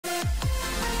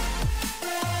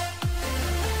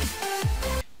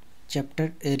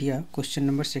Chapter area, question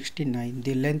number 69.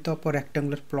 The length of a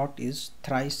rectangular plot is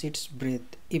thrice its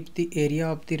breadth if the area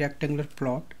of the rectangular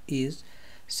plot is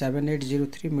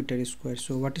 7803 meter square.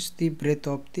 So what is the breadth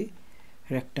of the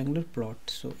rectangular plot?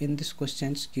 So in this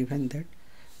question is given that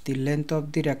the length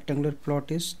of the rectangular plot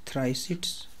is thrice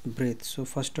its breadth. So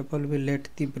first of all we let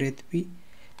the breadth be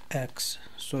x.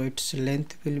 So its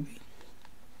length will be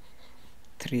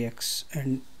 3x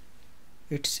and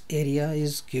its area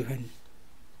is given.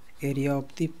 Area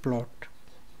of the plot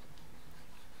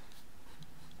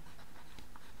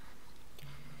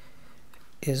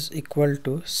is equal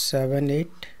to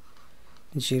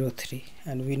 7803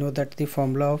 and we know that the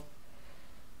formula of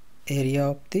area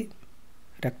of the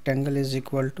rectangle is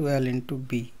equal to L into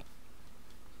B.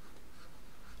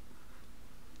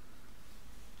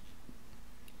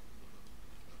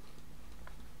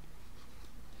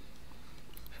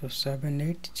 So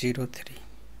 7803.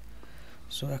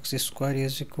 So x square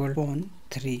is equal to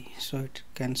 3. So it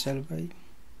cancel by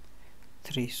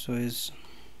 3. So is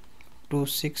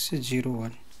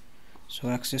 2601. So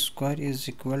x square is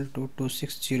equal to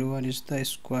 2601 is the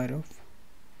square of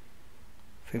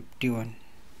 51.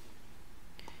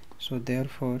 So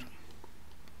therefore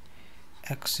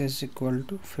x is equal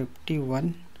to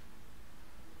 51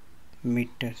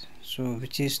 meter. So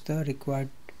which is the required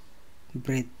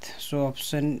breadth? So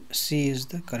option C is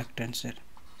the correct answer.